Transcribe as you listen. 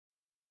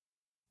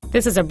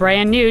This is a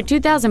brand new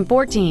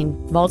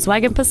 2014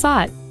 Volkswagen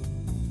Passat.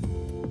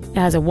 It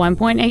has a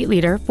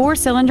 1.8-liter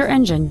four-cylinder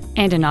engine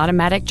and an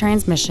automatic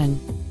transmission.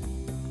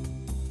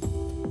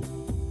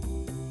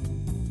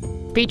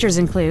 Features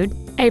include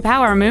a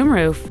power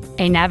moonroof,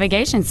 a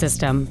navigation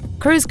system,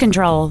 cruise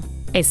control,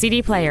 a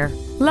CD player,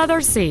 leather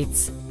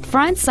seats,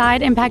 front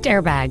side impact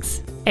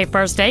airbags, a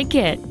first aid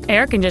kit,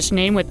 air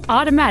conditioning with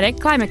automatic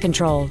climate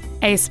control,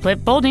 a split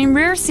folding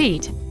rear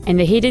seat, and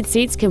the heated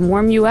seats can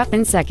warm you up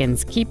in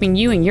seconds, keeping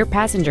you and your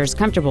passengers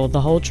comfortable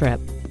the whole trip.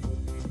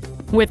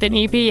 With an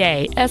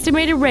EPA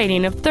estimated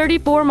rating of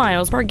 34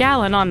 miles per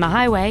gallon on the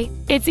highway,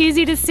 it's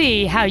easy to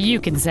see how you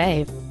can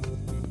save.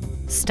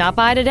 Stop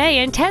by today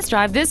and test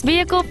drive this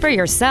vehicle for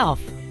yourself.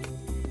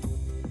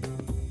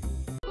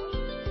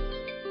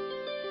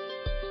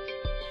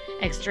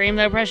 Extreme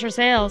low pressure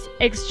sales,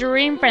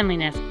 extreme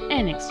friendliness,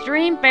 and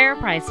extreme fair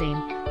pricing.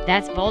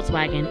 That's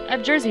Volkswagen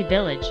of Jersey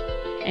Village,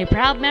 a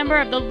proud member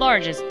of the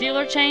largest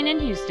dealer chain in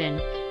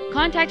Houston.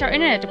 Contact our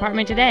internet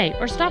department today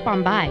or stop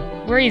on by.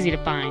 We're easy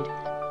to find.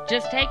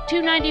 Just take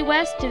 290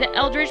 West to the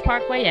Eldridge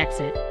Parkway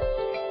exit.